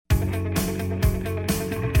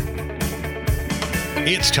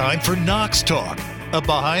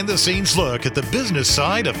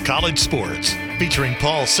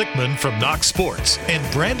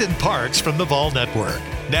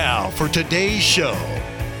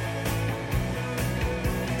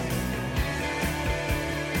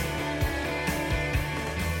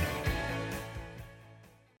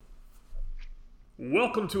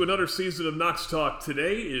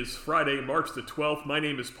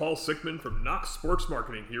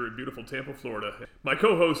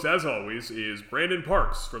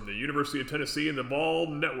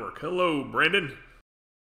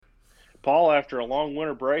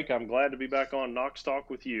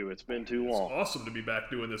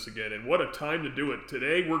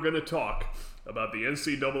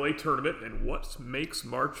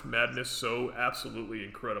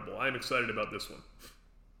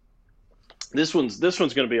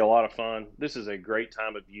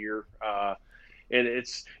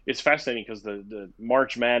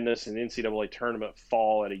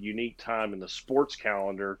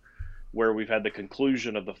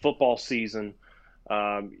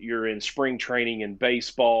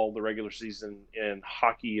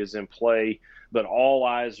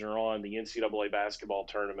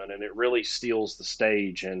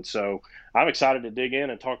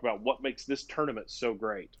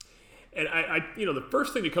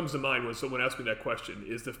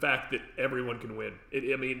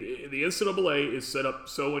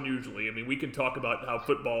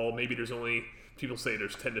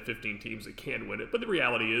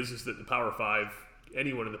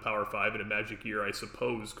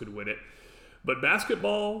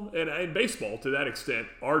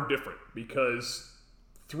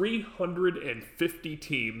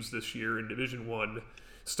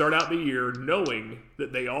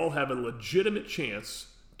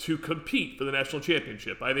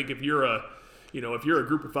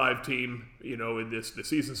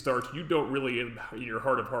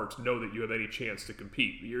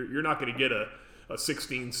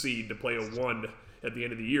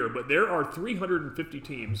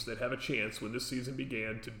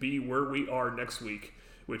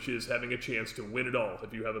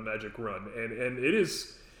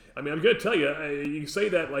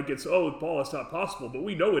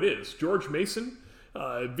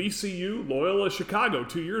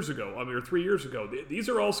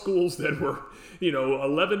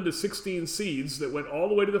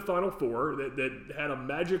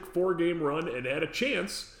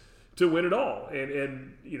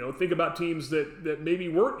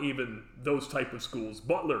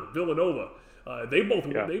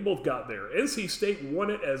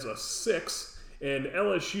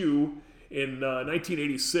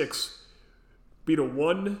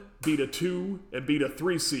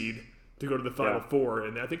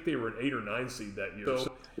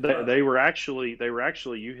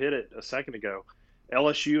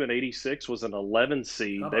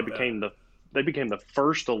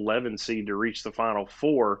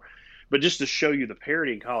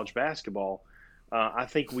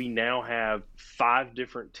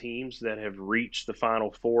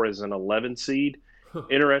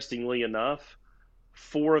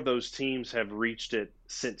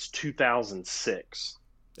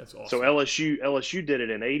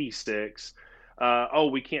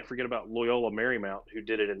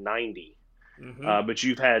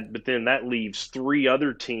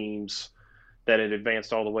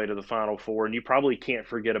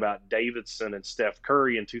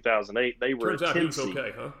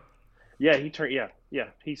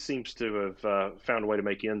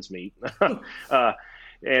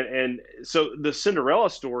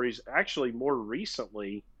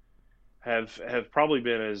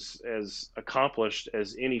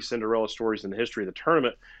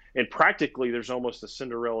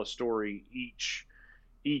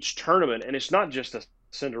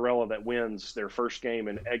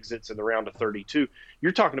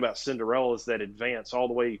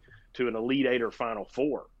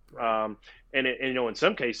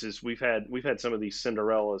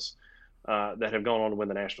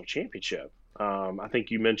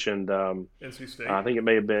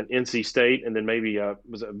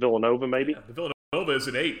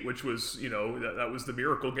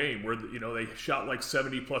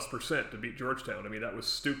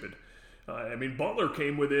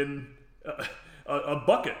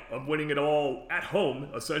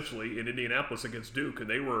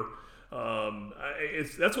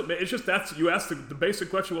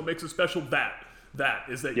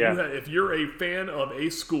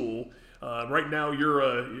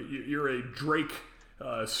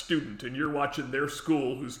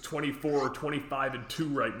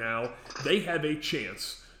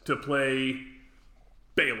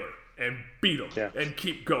Baylor and beat them and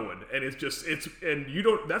keep going. And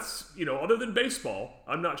other than baseball,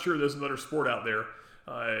 I'm not sure there's another sport out there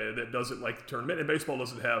that doesn't like the tournament. And baseball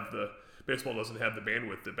doesn't have the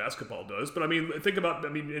bandwidth that basketball does. But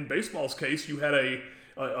in baseball's case, you had a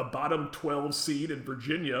bottom 12 seed in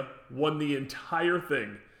Virginia won the entire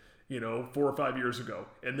thing, 4 or 5 years ago.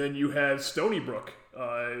 And then you had Stony Brook,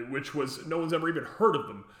 which was, no one's ever even heard of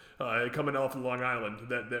them, coming off of Long Island,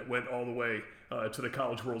 that went all the way to the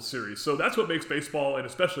College World Series. So that's what makes baseball, and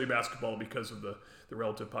especially basketball, because of the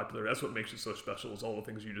relative popularity, that's what makes it so special, is all the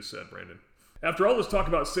things you just said, Brandon. After all this talk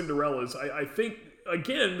about Cinderellas, I think,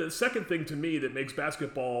 again, the second thing to me that makes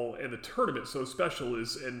basketball and the tournament so special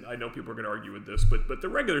is, and I know people are going to argue with this, but the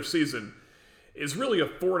regular season is really a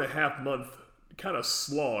 4.5 month kind of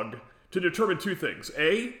slog to determine two things.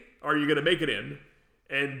 A, are you going to make it in?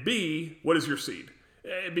 And B, what is your seed?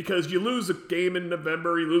 Because you lose a game in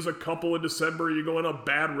November, you lose a couple in December, you go on a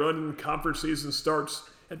bad run and conference season starts.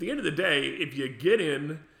 At the end of the day, if you get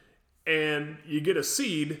in and you get a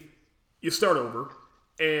seed, you start over.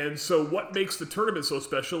 And so what makes the tournament so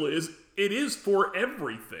special is it is for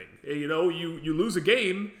everything. You lose a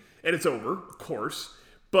game and it's over, of course.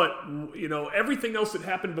 But, everything else that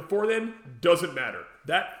happened before then doesn't matter.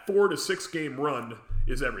 That 4 to 6 game run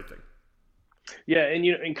is everything. Yeah, and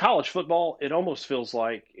in college football, it almost feels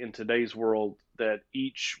like in today's world that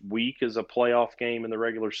each week is a playoff game in the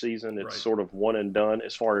regular season. It's sort of one and done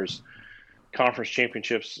as far as conference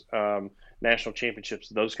championships, national championships,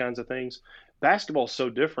 those kinds of things. Basketball is so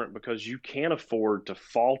different because you can't afford to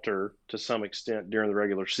falter to some extent during the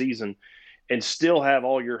regular season and still have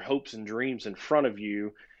all your hopes and dreams in front of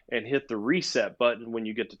you and hit the reset button when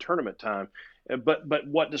you get to tournament time. But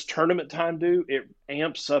what does tournament time do? It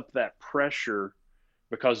amps up that pressure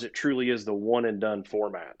because it truly is the one and done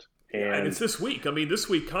format. And it's this week. This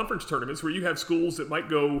week, conference tournaments where you have schools that might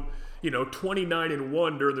go,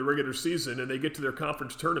 29-1 during the regular season, and they get to their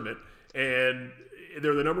conference tournament, and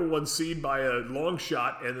they're the number 1 seed by a long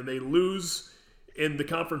shot, and then they lose in the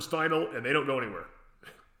conference final, and they don't go anywhere.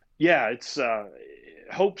 Yeah, it's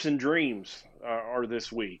hopes and dreams are this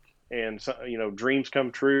week. And, dreams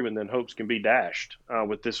come true and then hopes can be dashed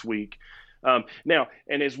with this week. Now,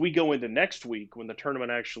 and as we go into next week, when the tournament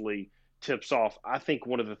actually tips off, I think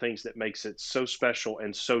one of the things that makes it so special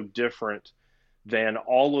and so different than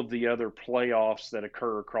all of the other playoffs that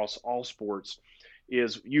occur across all sports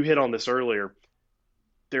is, you hit on this earlier,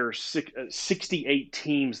 there are 68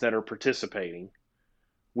 teams that are participating.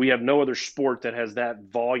 We have no other sport that has that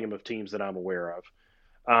volume of teams that I'm aware of.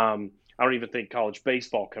 I don't even think college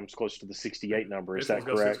baseball comes close to the 68 number. Is that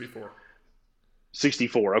correct?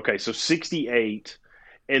 64. Okay, so 68.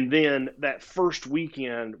 And then that first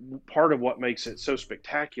weekend, part of what makes it so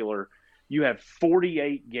spectacular, you have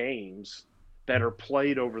 48 games that are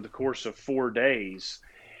played over the course of 4 days.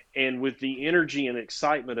 And with the energy and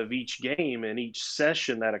excitement of each game and each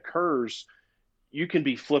session that occurs, you can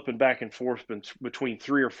be flipping back and forth between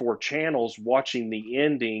 3 or 4 channels watching the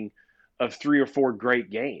ending of 3 or 4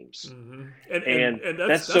 great games. Mm-hmm. And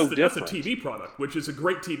that's so different. That's a TV product, which is a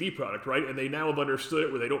great TV product, right? And they now have understood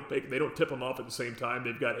it where they don't tip them off at the same time.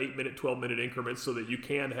 They've got 8-minute, 12-minute increments so that you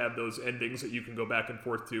can have those endings that you can go back and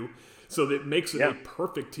forth to. So that makes it a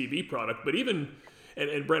perfect TV product. But even,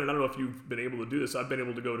 and Brandon, I don't know if you've been able to do this. I've been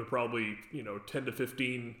able to go to probably 10 to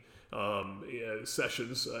 15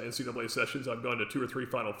 sessions, NCAA sessions. I've gone to 2 or 3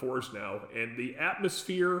 Final Fours now, and the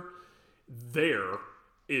atmosphere there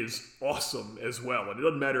is awesome as well. And it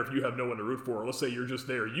doesn't matter if you have no one to root for. Let's say you're just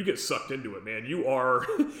there. You get sucked into it, man. You are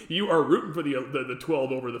rooting for the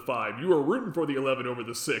 12 over the 5. You are rooting for the 11 over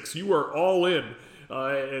the 6. You are all in.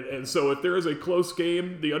 And so if there is a close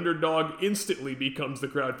game, the underdog instantly becomes the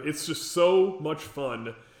crowd. It's just so much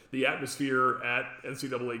fun, the atmosphere at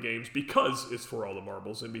NCAA games, because it's for all the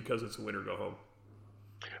marbles and because it's a win or go home.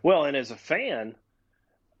 Well, and as a fan,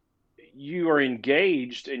 you are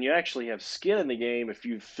engaged and you actually have skin in the game if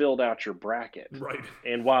you've filled out your bracket. Right.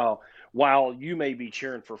 And while you may be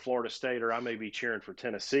cheering for Florida State or I may be cheering for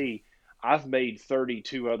Tennessee, I've made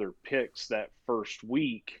 32 other picks that first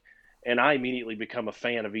week, and I immediately become a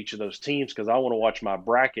fan of each of those teams because I want to watch my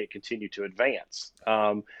bracket continue to advance.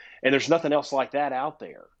 And there's nothing else like that out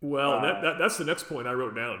there. Well, that's the next point I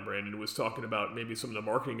wrote down, Brandon, was talking about maybe some of the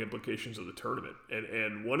marketing implications of the tournament.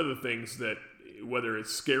 And one of the things that, whether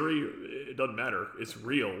it's scary, it doesn't matter. It's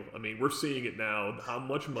real. I mean, we're seeing it now, how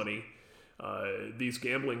much money these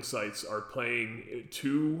gambling sites are paying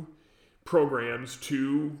to programs,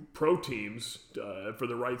 to pro teams for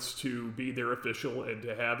the rights to be their official and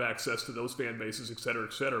to have access to those fan bases, et cetera,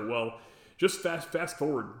 et cetera. Well, just fast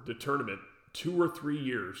forward the tournament 2 or 3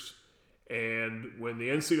 years, And when the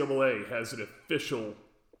NCAA has an official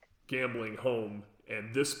gambling home,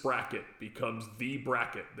 and this bracket becomes the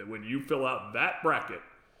bracket, that when you fill out that bracket,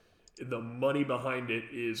 the money behind it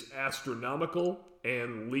is astronomical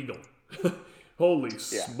and legal. Holy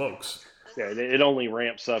smokes. Yeah, it only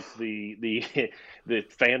ramps up the the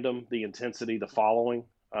fandom, the intensity, the following.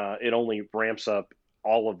 It only ramps up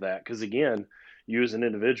all of that because, again, you as an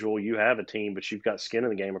individual, you have a team, but you've got skin in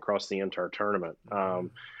the game across the entire tournament.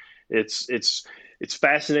 It's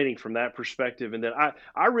fascinating from that perspective. And then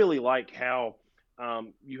I really like how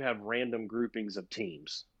you have random groupings of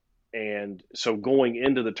teams. And so going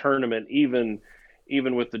into the tournament, even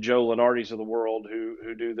with the Joe Lenardis of the world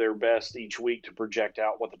who do their best each week to project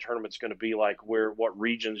out what the tournament's going to be like, what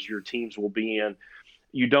regions your teams will be in,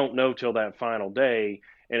 you don't know till that final day,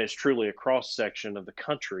 and it's truly a cross section of the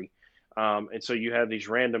country. And so you have these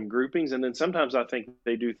random groupings, and then sometimes I think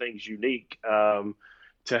they do things unique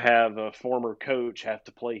to have a former coach have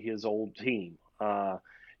to play his old team.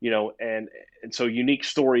 And so unique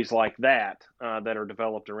stories like that that are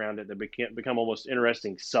developed around it that become almost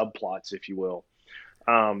interesting subplots, if you will.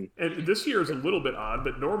 And this year is a little bit odd,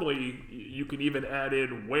 but normally you can even add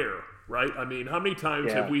in where, right? I mean, how many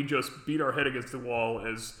times have we just beat our head against the wall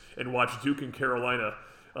and watched Duke and Carolina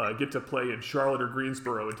get to play in Charlotte or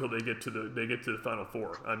Greensboro until they get to the Final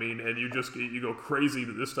Four? I mean, and you go crazy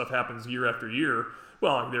that this stuff happens year after year.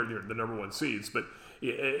 Well, they're the number one seeds, but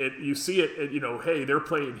you see it, hey, they're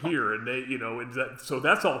playing here, and they, so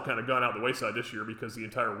that's all kind of gone out the wayside this year because the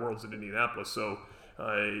entire world's in Indianapolis. So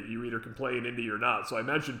you either can play in Indy or not. So I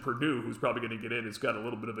imagine Purdue, who's probably going to get in, has got a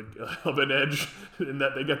little bit of an edge in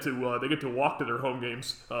that they get to walk to their home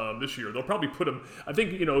games this year. They'll probably put them. I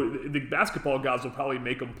think the basketball guys will probably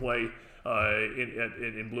make them play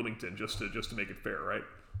in Bloomington just to make it fair, right?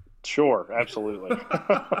 Sure, absolutely.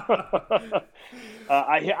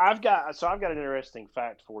 I've got an interesting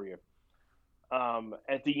fact for you.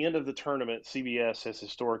 At the end of the tournament, CBS has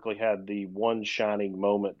historically had the One Shining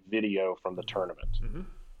Moment video from the tournament. Mm-hmm.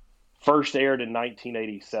 First aired in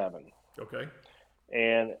 1987. Okay.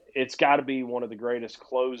 And it's got to be one of the greatest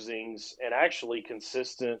closings, and actually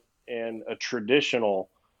consistent and a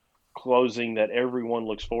traditional closing that everyone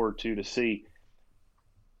looks forward to see.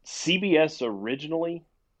 CBS originally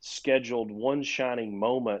scheduled One Shining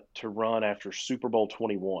Moment to run after Super Bowl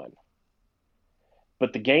 21.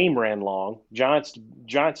 But the game ran long. Giants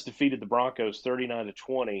defeated the Broncos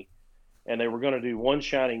 39-20, and they were going to do One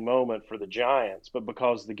Shining Moment for the Giants, but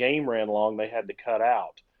because the game ran long, they had to cut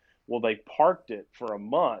out. Well, they parked it for a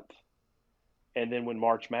month, and then when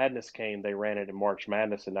March Madness came, they ran it in March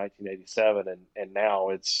Madness in 1987, and now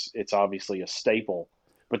it's obviously a staple.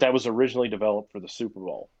 But that was originally developed for the Super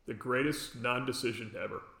Bowl. The greatest non-decision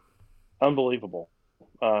ever. Unbelievable.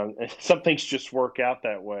 Some things just work out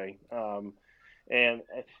that way. And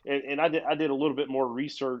I did a little bit more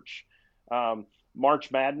research. March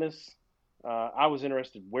Madness, I was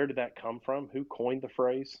interested, where did that come from? Who coined the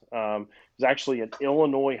phrase? It was actually an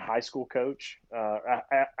Illinois high school coach.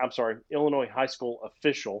 Illinois high school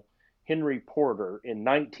official, Henry Porter, in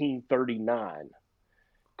 1939.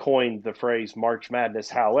 Coined the phrase March Madness.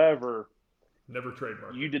 However, never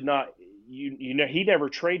trademarked. You did not. He never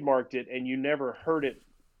trademarked it, and you never heard it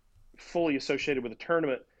fully associated with the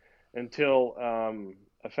tournament until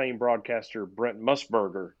a famed broadcaster, Brent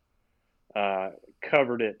Musburger,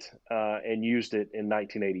 covered it and used it in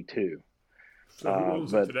 1982. So who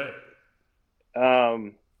owns it today?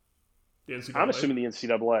 The NCAA? I'm assuming the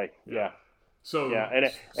NCAA. Yeah. So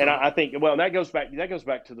I think that goes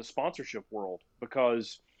back to the sponsorship world,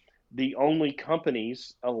 because the only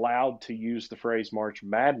companies allowed to use the phrase March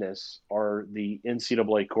Madness are the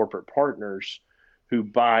NCAA corporate partners who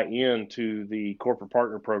buy into the corporate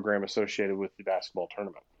partner program associated with the basketball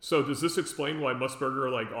tournament. So does this explain why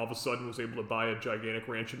Musburger, all of a sudden, was able to buy a gigantic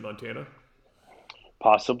ranch in Montana?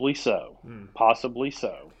 Possibly so. Possibly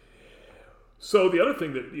so. So the other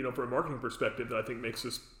thing that, from a marketing perspective, that I think makes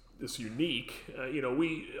this unique,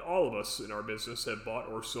 all of us in our business have bought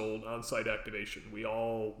or sold on-site activation. We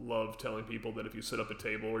all love telling people that if you set up a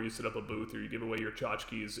table or you set up a booth or you give away your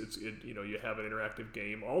tchotchkes, you have an interactive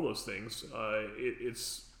game, all those things,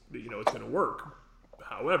 it's going to work.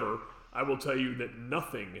 However, I will tell you that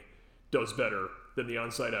nothing does better than the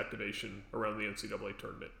on-site activation around the NCAA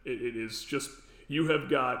tournament. It is just, you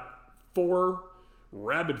have got 4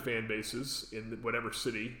 rabid fan bases in whatever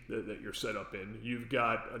city that you're set up in. You've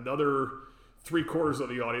got another 3/4 of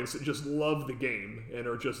the audience that just love the game and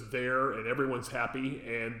are just there, and everyone's happy,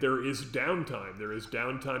 and there is downtime. There is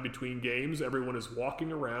downtime between games. Everyone is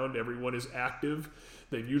walking around. Everyone is active.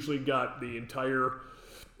 They've usually got the entire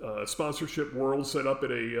sponsorship world set up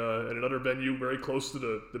at another venue very close to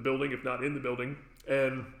the building, if not in the building,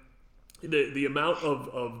 and the amount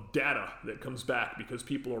of data that comes back because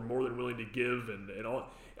people are more than willing to give, and all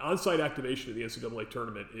on-site activation of the NCAA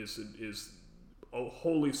tournament is oh,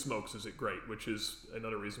 holy smokes, is it great, which is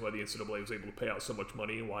another reason why the NCAA was able to pay out so much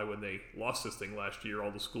money, and why when they lost this thing last year,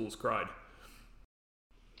 all the schools cried.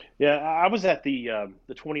 Yeah, I was at the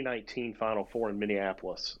 2019 Final Four in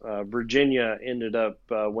Minneapolis. Virginia ended up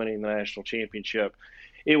winning the national championship.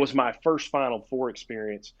 It was my first Final Four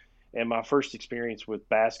experience, and my first experience with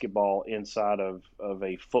basketball inside of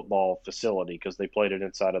a football facility, because they played it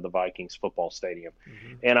inside of the Vikings football stadium.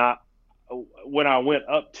 Mm-hmm. And when I went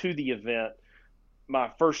up to the event, my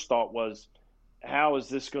first thought was, how is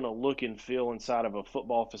this going to look and feel inside of a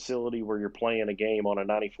football facility where you're playing a game on a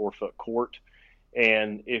 94-foot court?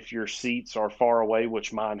 And if your seats are far away,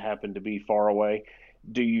 which mine happened to be far away,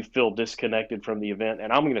 do you feel disconnected from the event?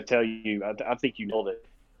 And I'm going to tell you, I think you know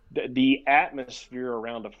that the atmosphere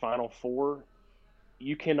around a Final Four,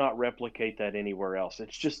 you cannot replicate that anywhere else.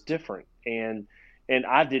 It's just different. And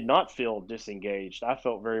I did not feel disengaged. I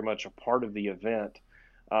felt very much a part of the event.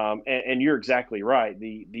 And you're exactly right.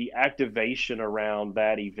 The activation around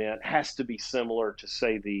that event has to be similar to,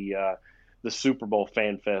 say, the Super Bowl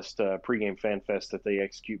Fan Fest, pregame Fan Fest that they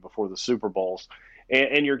execute before the Super Bowls.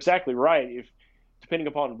 And you're exactly right. If depending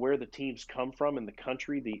upon where the teams come from in the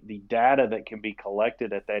country, the data that can be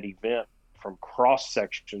collected at that event from cross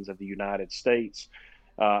sections of the United States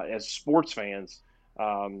as sports fans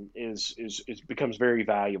is becomes very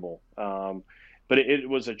valuable. But it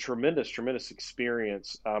was a tremendous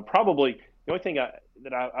experience. Probably the only thing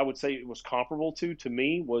that I would say it was comparable to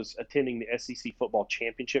me was attending the SEC football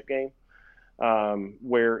championship game,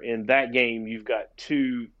 where in that game you've got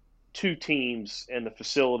two teams and the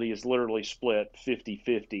facility is literally split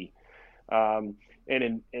 50-50. And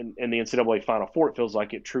in the NCAA Final Four, it feels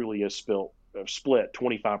like it truly is split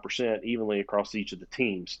 25% evenly across each of the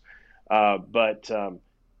teams. But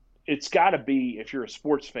it's got to be, if you're a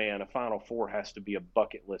sports fan, a Final Four has to be a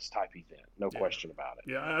bucket list type event. No question about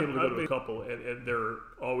it. Yeah, I've been to a couple, and they're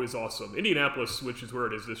always awesome. Indianapolis, which is where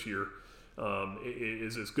it is this year,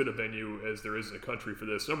 is as good a venue as there is in the country for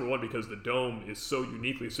this. Number one, because the Dome is so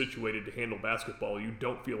uniquely situated to handle basketball, you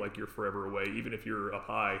don't feel like you're forever away, even if you're up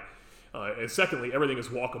high. And secondly, everything is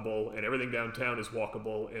walkable, and everything downtown is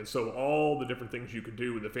walkable, and so all the different things you can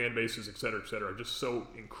do with the fan bases, et cetera, are just so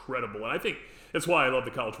incredible. And I think that's why I love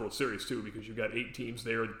the College World Series, too, because you've got 8 teams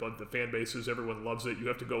there, the fan bases, everyone loves it. You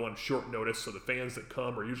have to go on short notice, so the fans that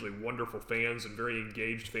come are usually wonderful fans and very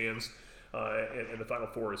engaged fans. And the Final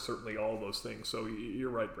Four is certainly all those things. So you're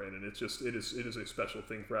right, Brandon. It is a special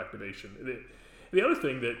thing for activation. The other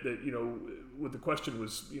thing that with the question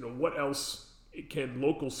was, what else can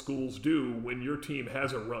local schools do when your team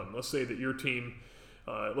has a run? Let's say that your team,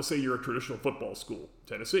 let's say you're a traditional football school,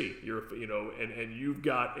 Tennessee. And you've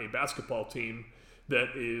got a basketball team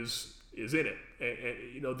that is in it.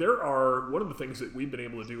 And there are, one of the things that we've been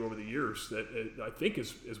able to do over the years that I think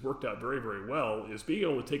has worked out very, very well is being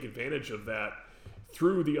able to take advantage of that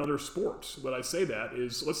through the other sports. When I say that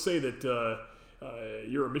is, let's say that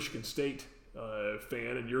you're a Michigan State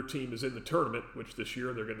fan and your team is in the tournament, which this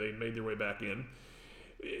year they made their way back in.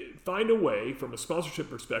 Find a way from a sponsorship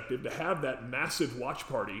perspective to have that massive watch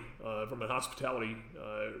party from a hospitality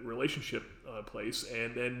relationship place,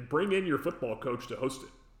 and then bring in your football coach to host it.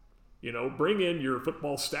 Bring in your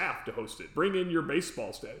football staff to host it. Bring in your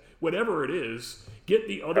baseball staff. Whatever it is, get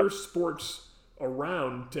the other sports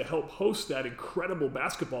around to help host that incredible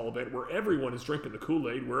basketball event where everyone is drinking the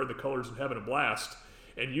Kool-Aid, wearing the colors and having a blast,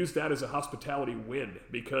 and use that as a hospitality win,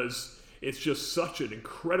 because it's just such an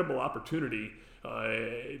incredible opportunity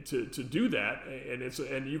to do that,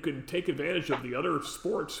 and you can take advantage of the other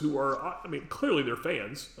sports who are, clearly they're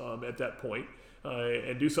fans at that point,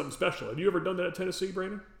 and do something special. Have you ever done that at Tennessee,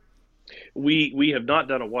 Brandon? We have not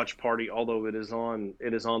done a watch party, although it is on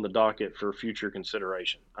the docket for future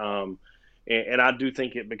consideration. And I do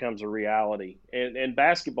think it becomes a reality. And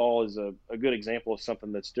basketball is a good example of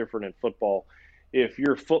something that's different in football. If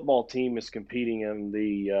your football team is competing in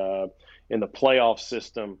the playoff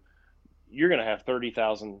system, you're going to have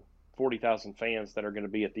 30,000, 40,000 fans that are going to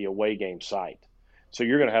be at the away game site. So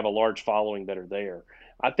you're going to have a large following that are there.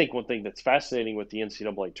 I think one thing that's fascinating with the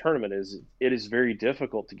NCAA tournament is it is very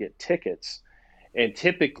difficult to get tickets, and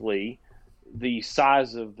typically the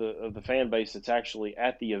size of the fan base that's actually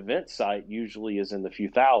at the event site usually is in the few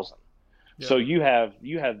thousand. Yeah. So you have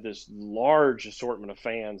this large assortment of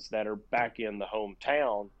fans that are back in the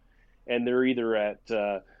hometown, and they're either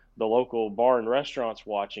at the local bar and restaurants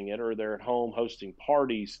watching it, or they're at home hosting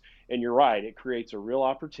parties. And you're right, it creates a real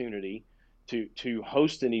opportunity to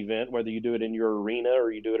host an event, whether you do it in your arena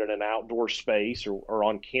or you do it in an outdoor space or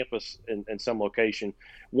on campus in some location,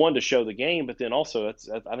 one, to show the game, but then also I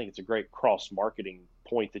think it's a great cross-marketing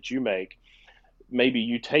point that you make. Maybe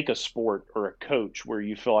you take a sport or a coach where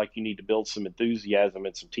you feel like you need to build some enthusiasm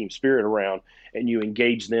and some team spirit around, and you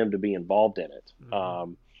engage them to be involved in it.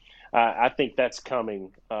 Mm-hmm. I think that's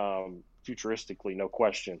coming futuristically, no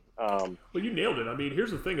question. Well, you nailed it. I mean,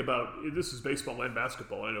 here's the thing about this is baseball and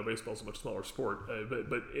basketball. I know baseball's a much smaller sport, but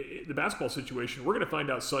the basketball situation, we're going to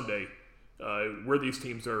find out Sunday where these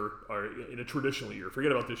teams are in a traditional year.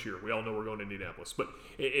 Forget about this year. We all know we're going to Indianapolis. But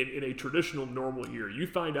in a traditional, normal year, you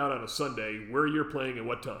find out on a Sunday where you're playing at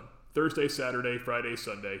what time. Thursday, Saturday, Friday,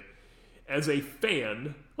 Sunday. As a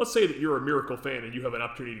fan, let's say that you're a Miracle fan and you have an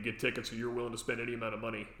opportunity to get tickets, or you're willing to spend any amount of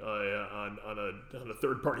money on a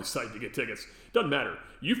third-party site to get tickets. Doesn't matter.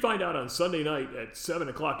 You find out on Sunday night at 7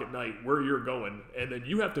 o'clock at night where you're going, and then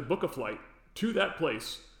you have to book a flight to that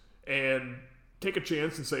place and take a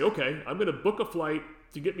chance and say, okay, I'm going to book a flight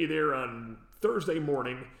to get me there on Thursday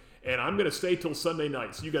morning, and I'm going to stay till Sunday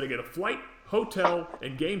night. So you got to get a flight, hotel,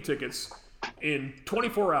 and game tickets in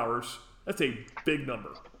 24 hours. That's a big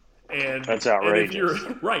number. And that's outrageous.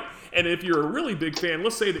 And if you're a really big fan,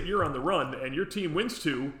 let's say that you're on the run and your team wins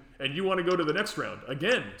 2 and you want to go to the next round.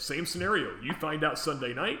 Again, same scenario. You find out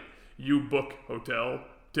Sunday night, you book hotel,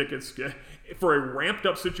 tickets for a ramped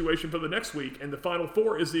up situation for the next week, and the Final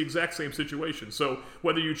Four is the exact same situation. So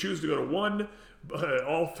whether you choose to go to one,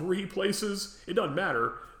 all 3 places, it doesn't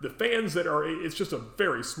matter. The fans it's just a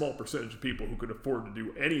very small percentage of people who can afford to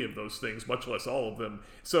do any of those things, much less all of them.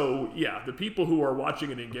 So yeah, the people who are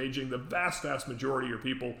watching and engaging, the vast majority of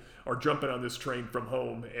people are jumping on this train from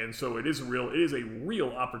home. And so it is a real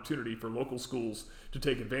opportunity for local schools to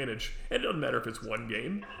take advantage. And it doesn't matter if it's one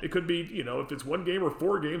game. It could be, if it's one game or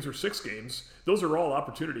 4 games or 6 games, those are all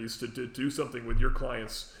opportunities to do something with your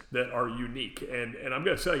clients that are unique. And I'm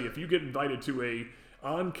going to tell you, if you get invited to a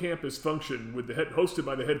on-campus function with hosted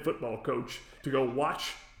by the head football coach to go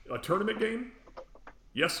watch a tournament game,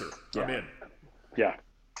 yes, sir, I'm in. Yeah.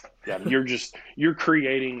 You're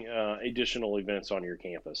creating additional events on your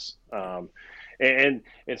campus, and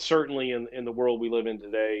certainly in the world we live in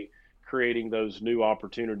today, creating those new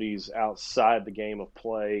opportunities outside the game of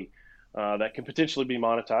play that can potentially be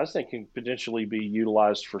monetized and can potentially be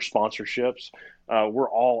utilized for sponsorships. We're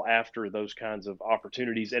all after those kinds of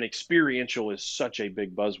opportunities, and experiential is such a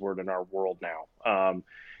big buzzword in our world now.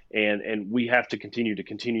 And we have to continue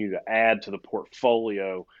to add to the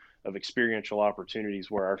portfolio of experiential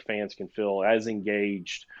opportunities where our fans can feel as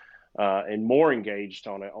engaged and more engaged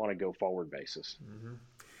on a go forward basis. Mm-hmm.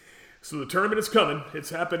 So the tournament is coming. It's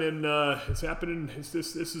happening. This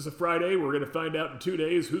is a Friday. We're going to find out in 2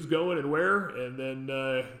 days who's going and where, and then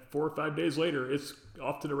 4 or 5 days later, it's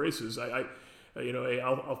off to the races.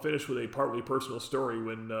 I'll finish with a partly personal story.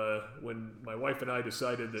 When my wife and I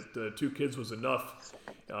decided that 2 kids was enough,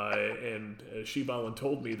 and she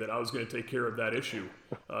voluntold me that I was going to take care of that issue.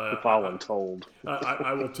 Voluntold.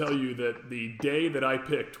 I will tell you that the day that I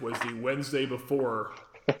picked was the Wednesday before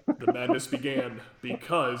the madness began,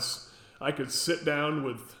 because I could sit down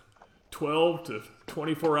with 12 to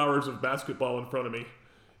 24 hours of basketball in front of me,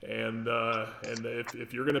 and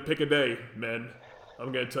if you're going to pick a day, men,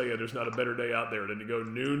 I'm going to tell you there's not a better day out there than to go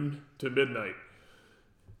noon to midnight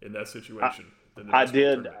in that situation. I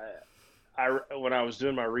did. When I was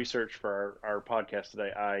doing my research for our podcast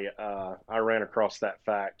today, I ran across that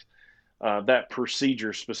fact. That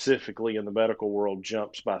procedure specifically in the medical world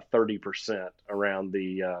jumps by 30% around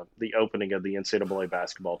the opening of the NCAA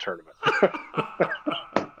basketball tournament.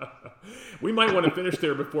 We might want to finish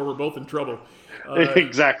there before we're both in trouble.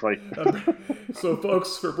 Exactly. So,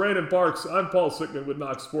 folks, for Brandon Parks, I'm Paul Sickman with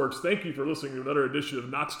Knox Sports. Thank you for listening to another edition of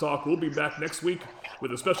Knox Talk. We'll be back next week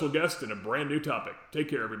with a special guest and a brand new topic. Take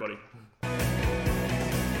care, everybody.